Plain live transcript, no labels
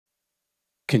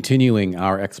Continuing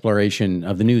our exploration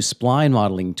of the new spline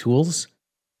modeling tools,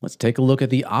 let's take a look at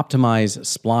the Optimize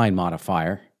Spline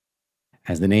modifier.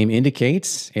 As the name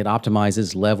indicates, it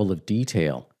optimizes level of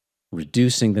detail,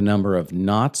 reducing the number of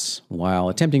knots while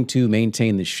attempting to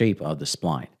maintain the shape of the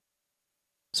spline.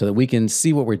 So that we can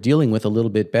see what we're dealing with a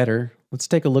little bit better, let's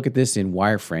take a look at this in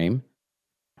wireframe.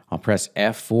 I'll press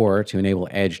F4 to enable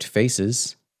edged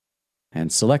faces and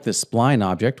select the spline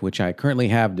object, which I currently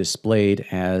have displayed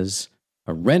as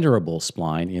a renderable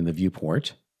spline in the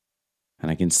viewport.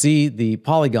 And I can see the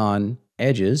polygon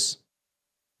edges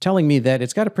telling me that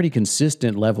it's got a pretty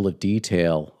consistent level of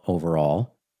detail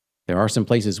overall. There are some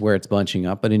places where it's bunching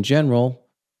up, but in general,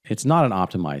 it's not an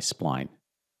optimized spline.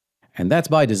 And that's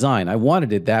by design. I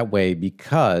wanted it that way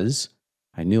because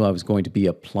I knew I was going to be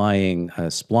applying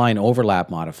a spline overlap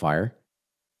modifier.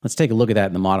 Let's take a look at that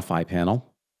in the Modify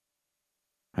panel.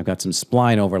 I've got some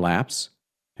spline overlaps,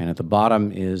 and at the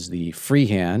bottom is the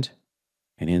freehand,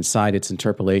 and inside its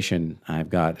interpolation, I've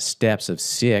got steps of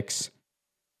 6.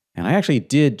 And I actually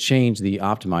did change the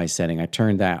Optimize setting. I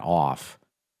turned that off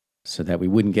so that we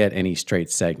wouldn't get any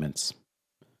straight segments.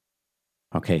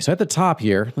 Okay, so at the top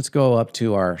here, let's go up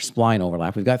to our spline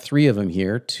overlap. We've got 3 of them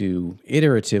here to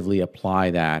iteratively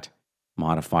apply that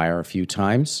modifier a few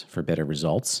times for better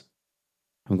results.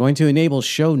 I'm going to enable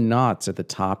Show Knots at the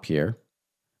top here,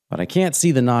 but I can't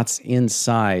see the knots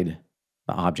inside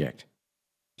the object.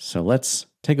 So let's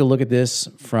take a look at this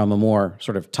from a more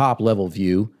sort of top-level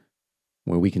view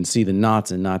where we can see the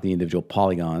knots and not the individual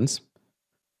polygons.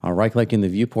 I'll right-click in the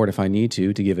viewport if I need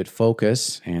to give it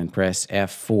focus and press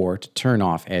F4 to turn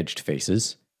off edged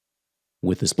faces.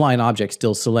 With the spline object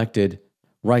still selected,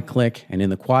 right-click and in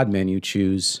the quad menu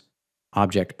choose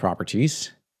Object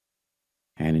Properties.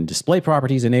 And in Display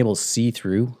Properties, enable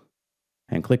See-Through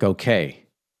and click OK.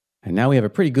 And now we have a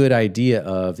pretty good idea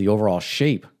of the overall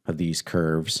shape of these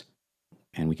curves,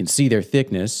 and we can see their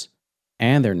thickness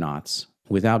and their knots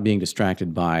without being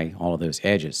distracted by all of those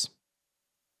edges.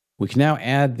 We can now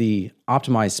add the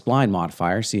Optimize Spline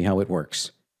modifier, see how it works.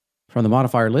 From the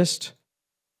modifier list,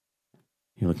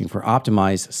 you're looking for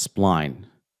Optimize Spline.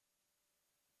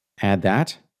 Add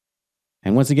that,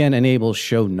 and once again enable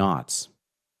Show Knots.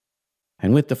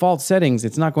 And with default settings,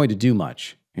 it's not going to do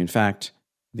much. In fact,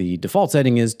 the default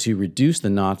setting is to reduce the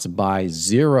knots by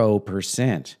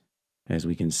 0%, as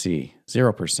we can see,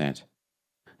 0%.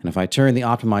 And if I turn the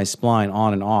Optimize Spline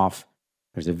on and off,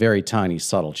 there's a very tiny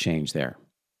subtle change there.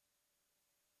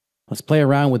 Let's play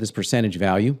around with this percentage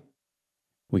value.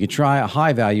 We could try a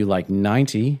high value like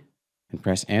 90 and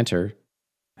press Enter.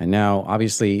 And now,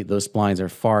 obviously, those splines are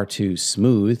far too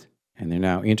smooth, and they're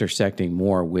now intersecting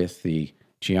more with the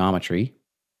geometry.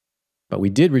 But we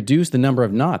did reduce the number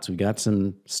of knots. We got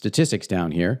some statistics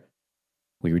down here.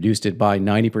 We reduced it by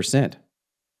 90%.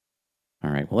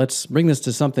 All right, well, let's bring this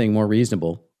to something more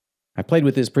reasonable. I played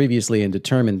with this previously and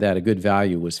determined that a good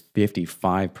value was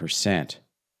 55%.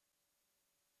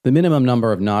 The minimum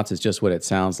number of knots is just what it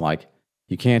sounds like.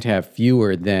 You can't have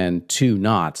fewer than 2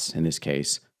 knots, in this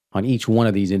case, on each one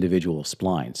of these individual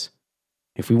splines.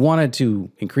 If we wanted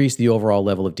to increase the overall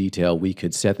level of detail, we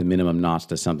could set the minimum knots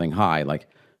to something high, like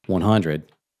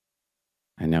 100.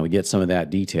 And now we get some of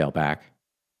that detail back.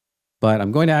 But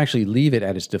I'm going to actually leave it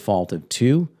at its default of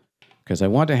 2, because I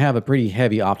want to have a pretty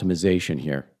heavy optimization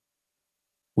here.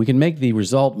 We can make the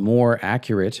result more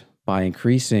accurate by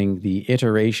increasing the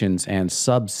iterations and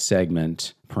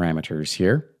subsegment parameters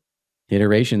here.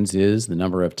 Iterations is the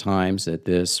number of times that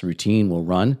this routine will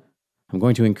run. I'm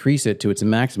going to increase it to its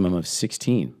maximum of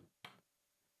 16.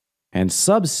 And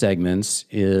subsegments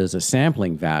is a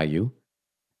sampling value,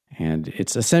 and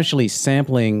it's essentially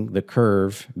sampling the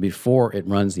curve before it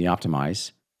runs the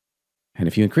optimize. And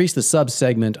if you increase the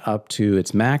subsegment up to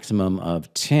its maximum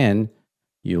of 10,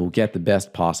 you'll get the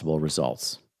best possible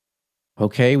results.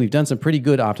 Okay, we've done some pretty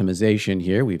good optimization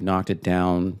here. We've knocked it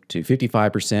down to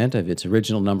 55% of its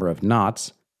original number of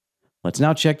knots. Let's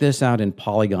now check this out in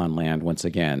polygon land once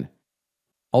again.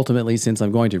 Ultimately, since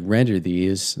I'm going to render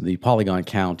these, the polygon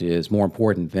count is more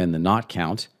important than the knot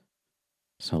count.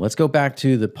 So let's go back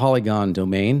to the polygon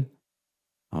domain.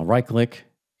 I'll right-click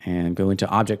and go into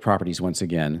Object Properties once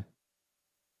again.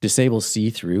 Disable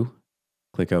See-Through.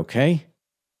 Click OK.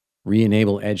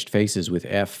 Re-enable Edged Faces with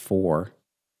F4.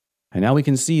 And now we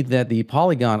can see that the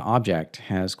polygon object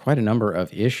has quite a number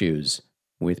of issues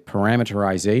with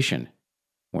parameterization,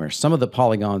 where some of the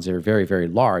polygons are very, very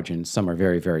large and some are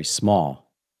very, very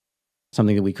small.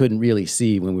 Something that we couldn't really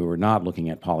see when we were not looking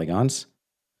at polygons.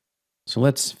 So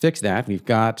let's fix that. We've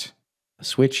got a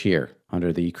switch here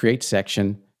under the Create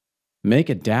section, Make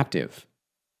Adaptive.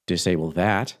 Disable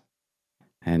that.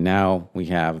 And now we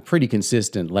have a pretty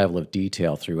consistent level of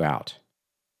detail throughout.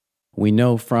 We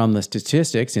know from the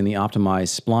statistics in the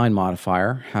Optimize Spline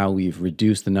modifier how we've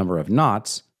reduced the number of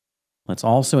knots. Let's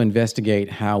also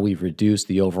investigate how we've reduced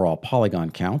the overall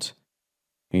polygon count.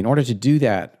 In order to do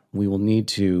that, we will need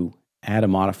to add a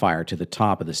modifier to the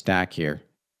top of the stack here.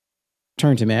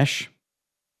 Turn to Mesh.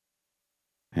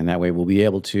 And that way we'll be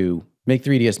able to make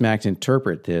 3ds Max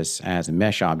interpret this as a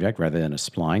mesh object rather than a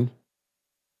spline,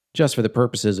 just for the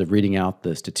purposes of reading out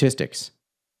the statistics.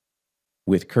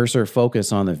 With cursor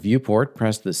focus on the viewport,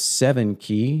 press the 7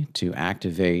 key to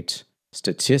activate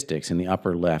statistics in the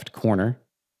upper left corner.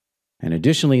 And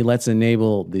additionally, let's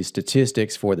enable the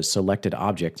statistics for the selected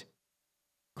object.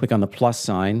 Click on the plus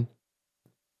sign,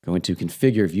 go into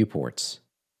Configure Viewports.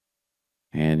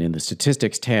 And in the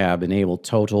Statistics tab, enable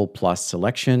Total plus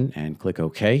Selection and click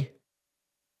OK.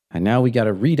 And now we got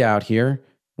a readout here.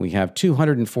 We have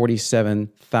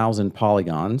 247,000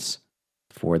 polygons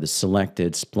for the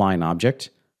selected spline object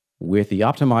with the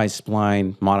Optimize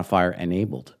Spline modifier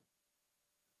enabled.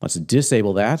 Let's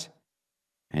disable that.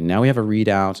 And now we have a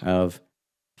readout of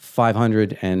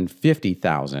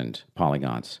 550,000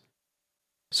 polygons.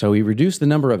 So we reduced the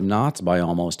number of knots by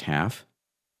almost half,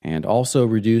 and also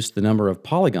reduced the number of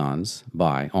polygons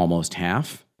by almost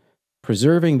half,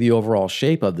 preserving the overall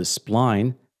shape of the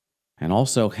spline, and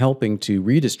also helping to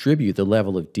redistribute the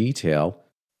level of detail.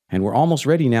 And we're almost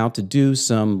ready now to do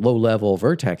some low-level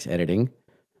vertex editing,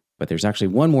 but there's actually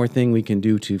one more thing we can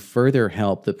do to further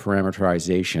help the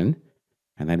parameterization,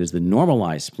 and that is the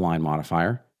Normalize Spline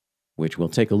modifier, which we'll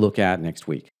take a look at next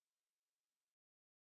week.